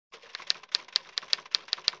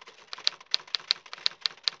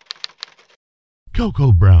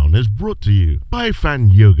Cocoa Brown is brought to you by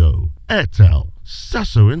Fan Yogo, Airtel,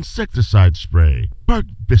 Sasso Insecticide Spray, Burke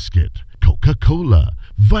Biscuit, Coca-Cola,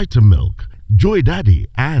 Vitamilk, Joy Daddy,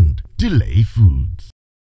 and Delay Foods.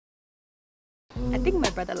 I think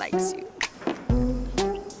my brother likes you.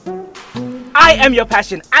 I am your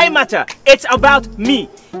passion. I matter. It's about me.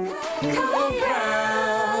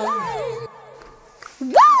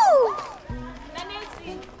 Woo!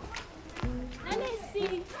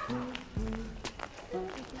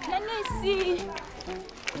 Nanesi.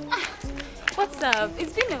 What's up?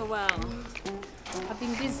 It's been a while. I've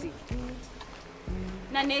been busy.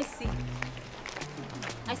 Nanesi,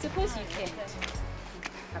 I suppose you cared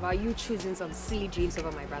about you choosing some silly dreams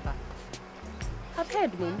over my brother. I've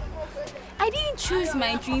heard, Mom. I didn't choose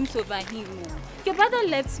my dreams over him, Mom. Your brother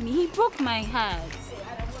left me. He broke my heart.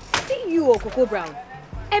 See you, Cocoa Brown.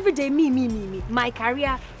 Every day, me. My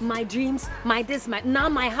career, my dreams, my this, now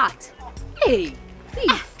my heart. Hey,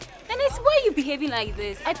 please. Nanesi, why are you behaving like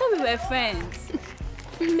this? I thought we were friends.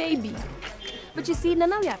 Maybe. But you see,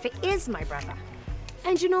 Nanariafe is my brother.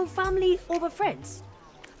 And you know, family over friends.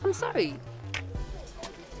 I'm sorry.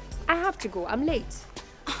 I have to go. I'm late.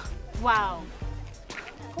 Wow.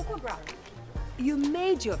 Cocoa Brown, you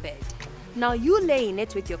made your bed. Now you lay in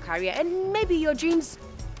it with your career and maybe your dreams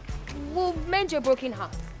will mend your broken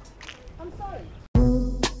heart. I'm sorry.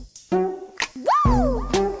 Woo!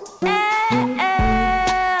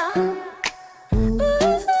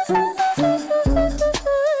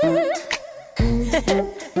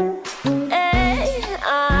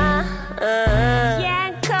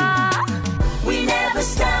 We never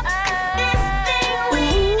stop.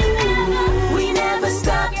 We never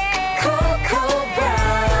stop. Cocoa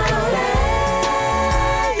Brown,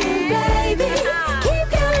 baby, keep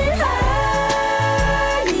going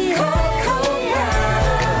high. Cocoa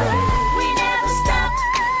Brown, we never stop.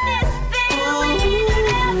 This thing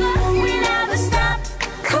we never stop.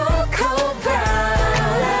 Cocoa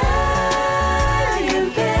Brown,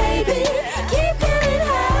 baby, keep going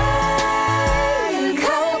high.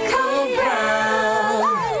 Cocoa Brown.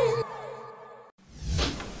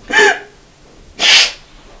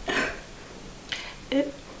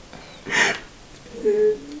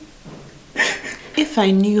 If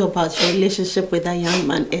I knew about your relationship with that young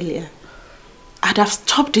man earlier, I'd have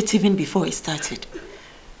stopped it even before it started.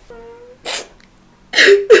 He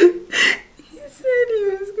said he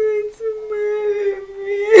was going to marry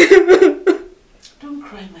me. Don't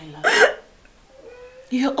cry, my love.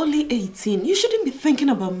 You're only 18. You shouldn't be thinking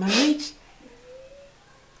about marriage.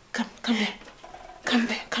 Come here. Come,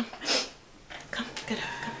 get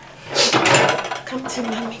up, come to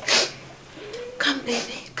mommy. Come,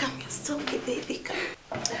 baby. Come, you're still my baby. Come.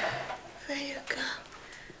 There you go.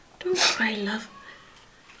 Don't cry, love.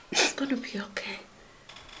 It's gonna be okay.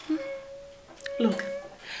 Look,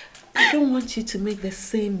 I don't want you to make the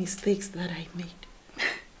same mistakes that I made.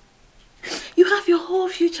 You have your whole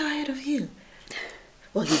future ahead of you.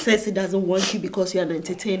 Well, he says he doesn't want you because you're an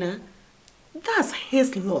entertainer. That's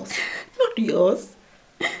his loss, not yours.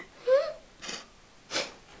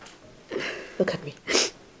 Look at me.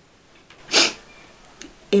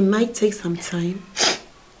 It might take some time,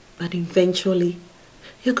 but eventually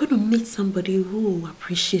you're going to meet somebody who will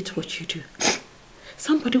appreciate what you do.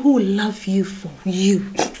 Somebody who will love you for you.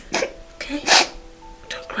 Okay?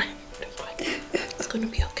 Don't cry. It's going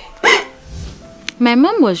to be okay. My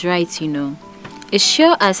mom was right, you know. It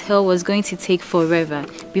sure as hell was going to take forever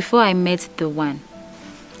before I met the one.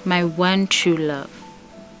 My one true love.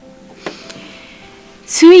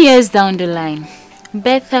 2 years down the line,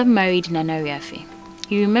 Bertha married Nanariafe.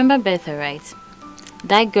 You remember Bertha, right?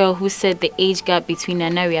 That girl who said the age gap between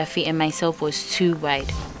Nanariafe and myself was too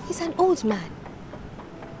wide. He's an old man.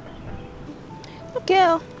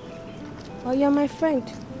 Okay, well, you're my friend.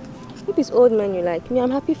 If it's old man you like me,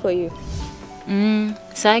 I'm happy for you.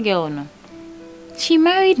 That girl, no. She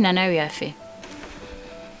married Nanariafe.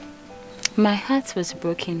 My heart was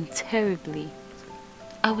broken terribly.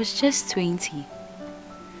 I was just 20.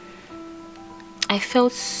 I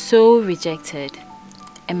felt so rejected.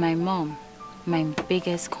 And my mom, my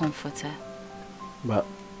biggest comforter. But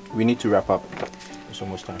we need to wrap up. It's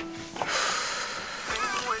almost time.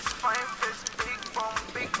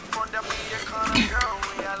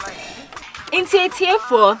 In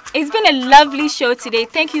TATA4, it's been a lovely show today.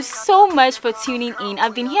 Thank you so much for tuning in.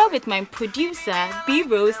 I've been here with my producer, B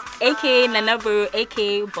Rose, aka Nanaburu,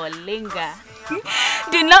 aka Bolinga.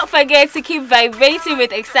 Do not forget to keep vibrating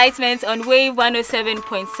with excitement on Wave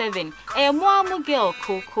 107.7. A Moamu girl,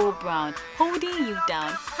 Cocoa Brown, holding you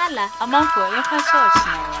down. Hala, Amanko, Lefa Church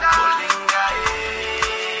now.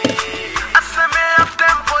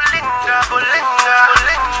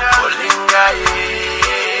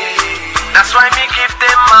 That's why me give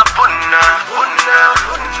them a punna, punna,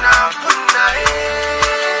 punna, punna, eh.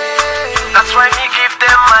 That's why me give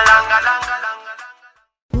them a langa, langa, langa.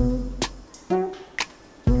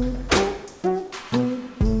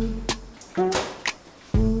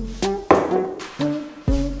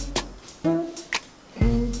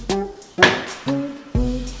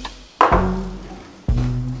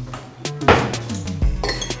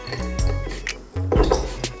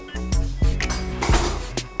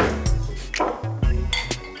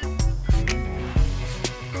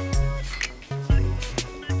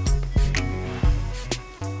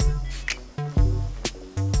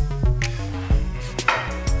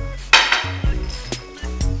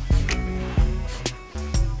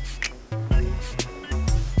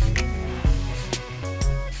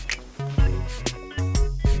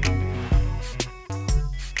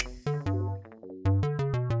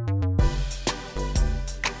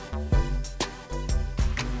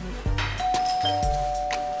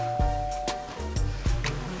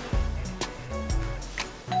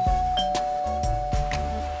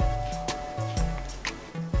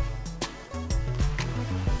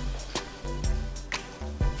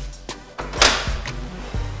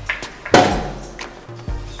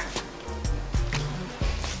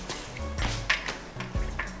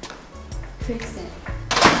 Kristen,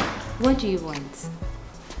 what do you want?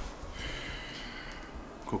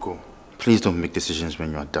 Coco, please don't make decisions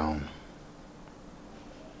when you are down.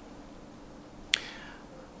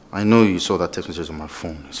 I know you saw that text message on my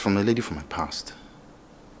phone. It's from a lady from my past.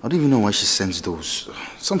 I don't even know why she sends those.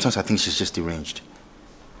 Sometimes I think she's just deranged.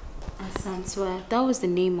 Asantwa, that was the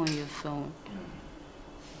name on your phone.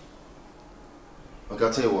 Okay,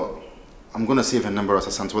 I'll tell you what. I'm going to save her number as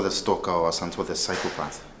Asantwa the stalker or Asantwa the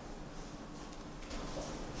psychopath.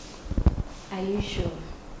 Are you sure?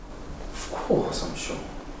 Of course, I'm sure.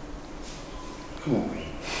 Come on.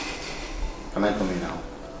 Can I come in now?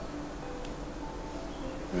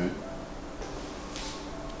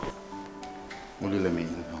 Will you let me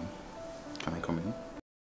in now? Can I come in?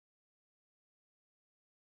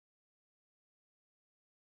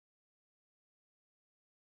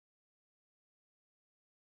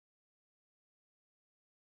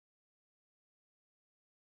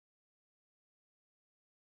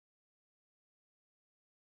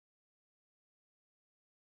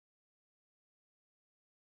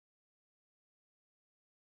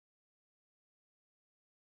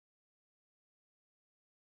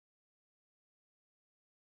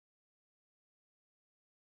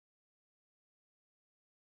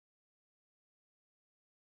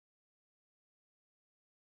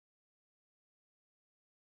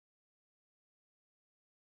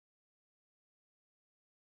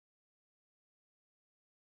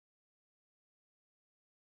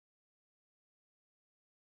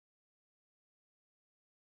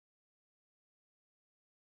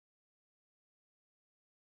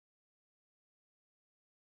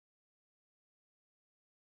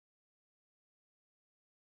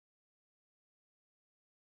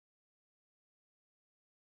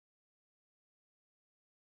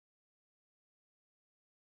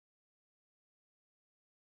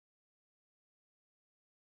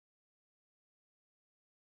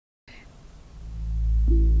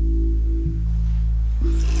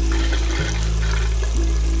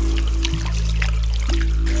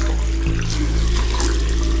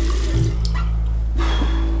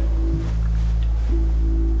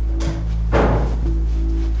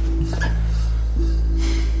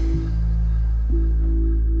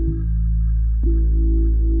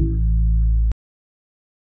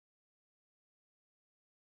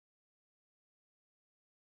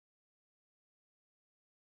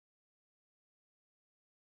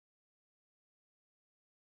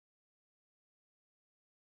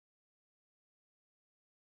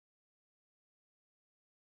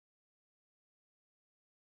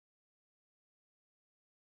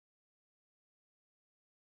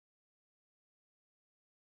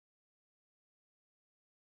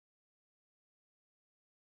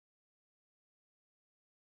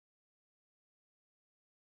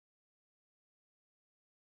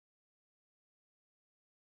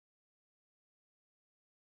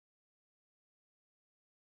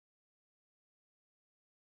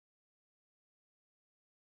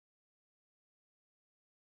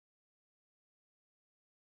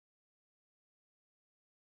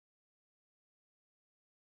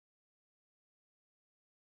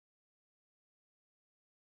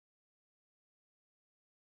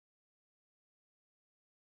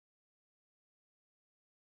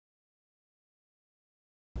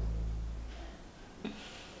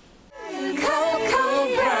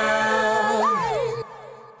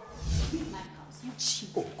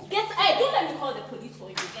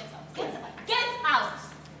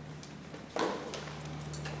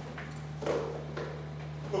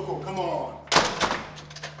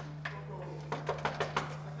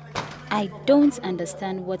 I don't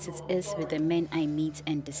understand what it is with the men I meet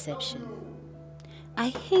and deception. I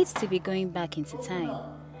hate to be going back into time,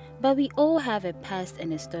 but we all have a past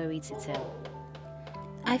and a story to tell.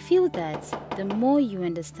 I feel that the more you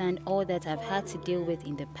understand all that I've had to deal with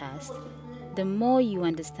in the past, the more you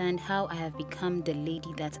understand how I have become the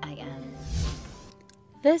lady that I am.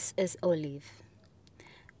 This is Olive.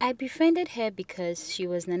 I befriended her because she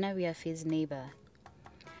was Nana Riafe's neighbor.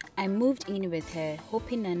 I moved in with her,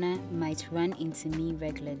 hoping Nana might run into me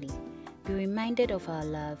regularly, be reminded of our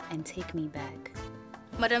love, and take me back.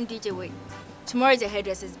 Madam DJ, wait. Tomorrow is your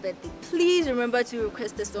hairdresser's birthday. Please remember to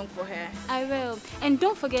request a song for her. I will. And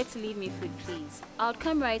don't forget to leave me food, please. I'll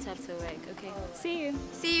come right after work, okay? See you.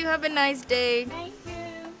 See you. Have a nice day. Thank you.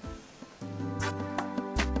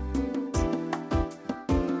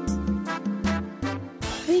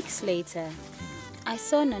 Weeks later, I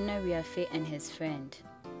saw Nana Riafe and his friend.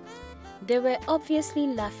 They were obviously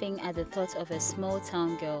laughing at the thought of a small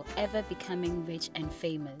town girl ever becoming rich and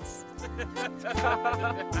famous.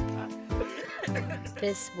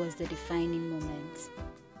 This was the defining moment.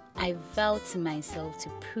 I vowed to myself to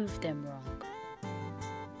prove them wrong.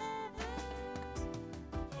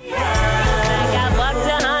 I've walked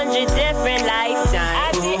 100 different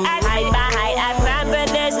lifetimes. Height by height I found, but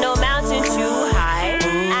there's no mountain too high.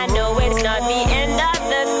 I know it's not the end of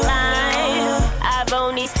the climb. I've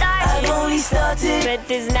only started, but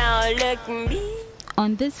there's now looking me.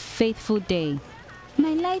 On this fateful day,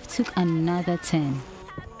 my life took another turn.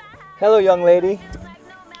 Hello, young lady.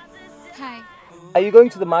 Hi. Are you going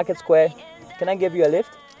to the market square? Can I give you a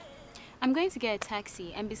lift? I'm going to get a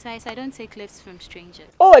taxi, and besides, I don't take lifts from strangers.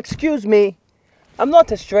 Oh, excuse me. I'm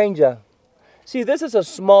not a stranger. See, this is a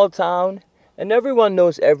small town, and everyone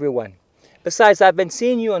knows everyone. Besides, I've been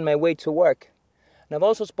seeing you on my way to work. And I've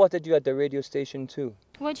also spotted you at the radio station, too.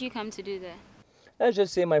 What do you come to do there? Let's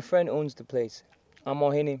just say my friend owns the place. I'm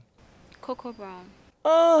Mohini. Coco Brown.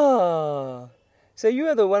 Ah, so you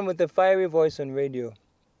are the one with the fiery voice on radio.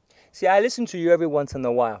 See, I listen to you every once in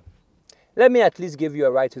a while. Let me at least give you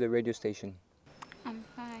a ride to the radio station. I'm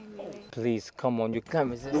fine, really. Please, come on, you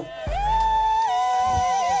can't resist.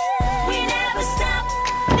 We never stop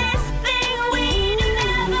this thing,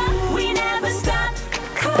 we never stop.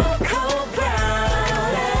 Coco Brown,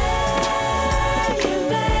 you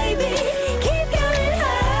baby, keep going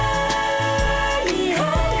high.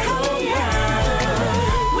 Coco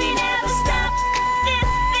Brown, we never stop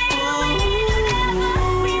this thing,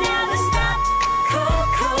 we never stop.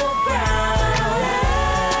 Coco Brown,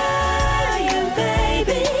 you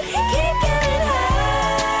baby, keep going high.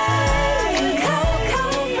 Coco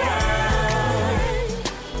Brown,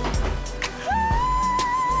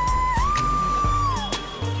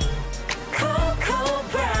 Coco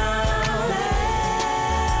Brown,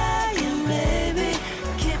 you baby,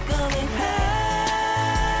 keep going high.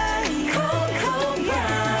 Coco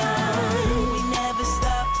Brown, we never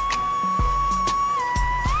stop.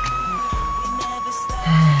 We never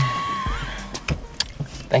stop.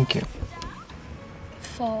 Thank you.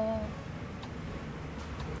 For...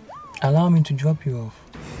 Allow me to drop you off.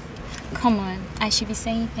 Come on, I should be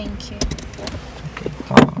saying thank you. Okay,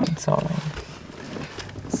 come on, it's alright.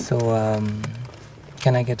 So,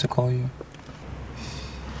 can I get to call you?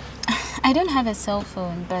 I don't have a cell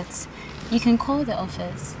phone, but you can call the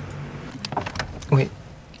office. Wait,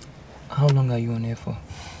 how long are you on air for?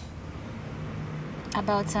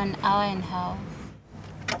 About an hour and a half.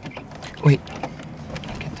 Wait,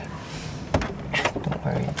 I get that. Don't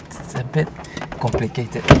worry, it's a bit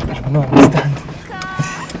complicated. I don't understand.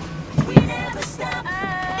 We never stop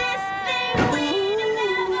this thing,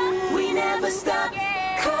 we never stop.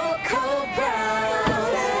 Coco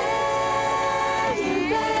Brown, you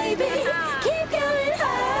baby, keep going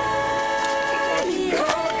high.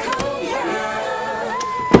 Coco Brown,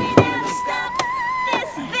 we never stop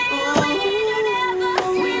this thing,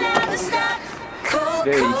 we never stop.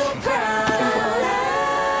 Coco Brown,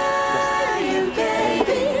 you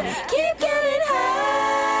baby, keep going high.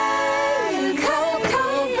 Coco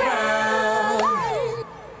Brown.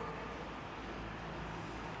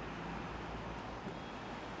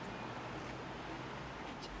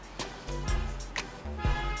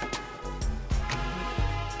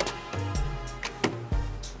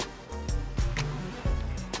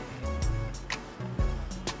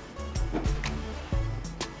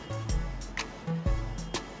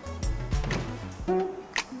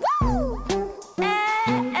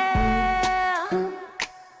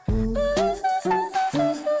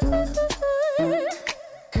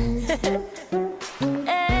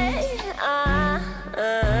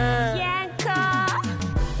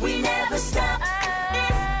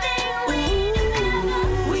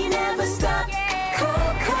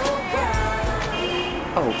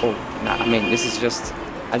 Oh, nah, I mean, this is just,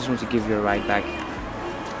 I just want to give you a ride back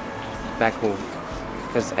home.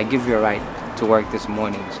 Because I give you a ride to work this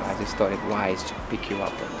morning, so I just thought it wise to pick you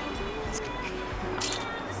up.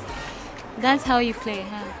 That's how you play,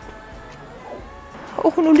 huh?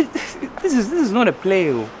 Oh no, this is not a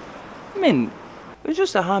play. I mean, it's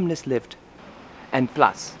just a harmless lift. And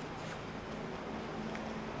plus,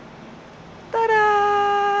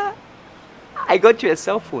 ta-da! I got you a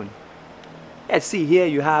cell phone. Yeah, see here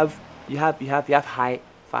you have high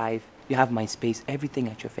five, you have MySpace, everything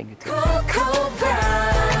at your fingertips.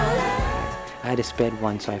 I had a spared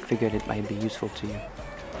one, so I figured it might be useful to you.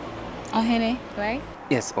 Ohene, right?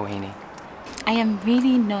 Yes, Ohene. I am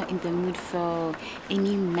really not in the mood for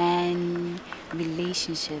any man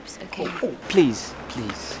relationships, okay? Oh, please,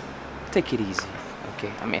 take it easy,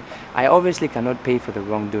 okay? I mean, I obviously cannot pay for the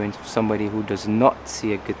wrongdoings of somebody who does not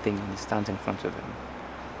see a good thing when it stands in front of him.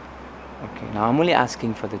 Okay, now I'm only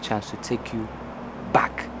asking for the chance to take you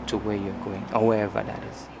back to where you're going, or wherever that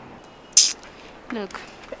is. Look.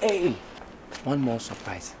 Hey, one more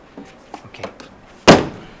surprise, okay?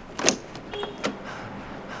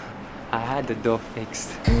 I had the door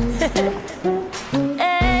fixed.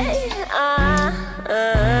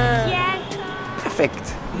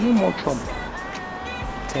 Perfect. No more trouble.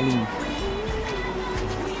 I'm telling you.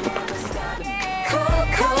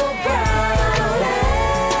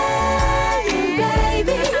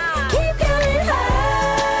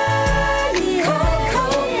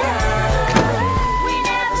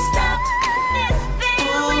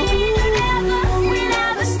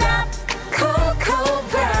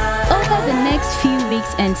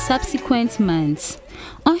 And subsequent months,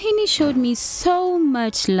 Ohene showed me so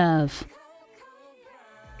much love.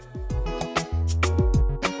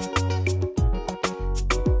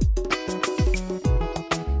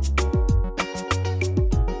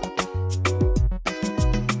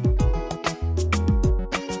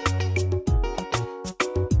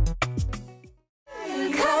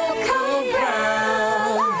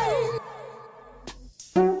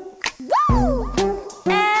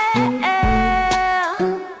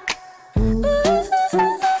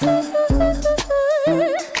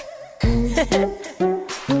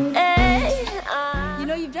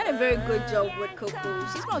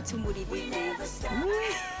 She's not too moody these days.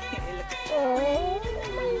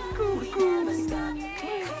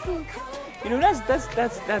 You know,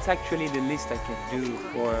 that's actually the least I can do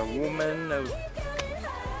for a woman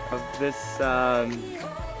of this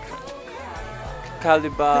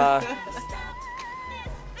caliber.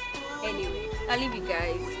 Anyway, I'll leave you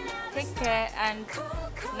guys. Take care and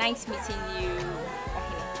nice meeting you,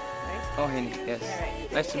 Ohene. Right? Ohene, yes.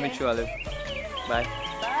 Right. Nice to meet you, Olive. Bye.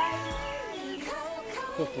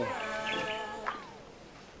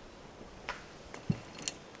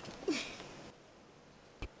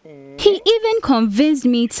 He even convinced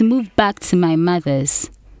me to move back to my mother's,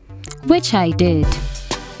 which I did.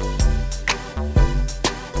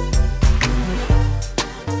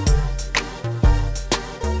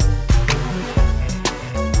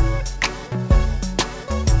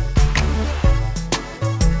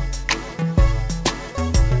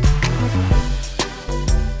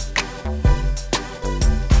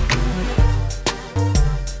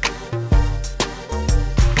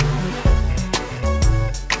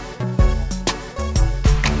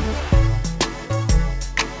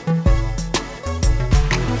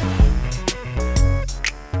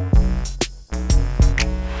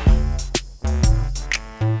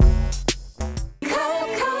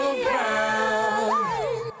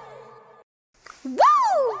 Woo!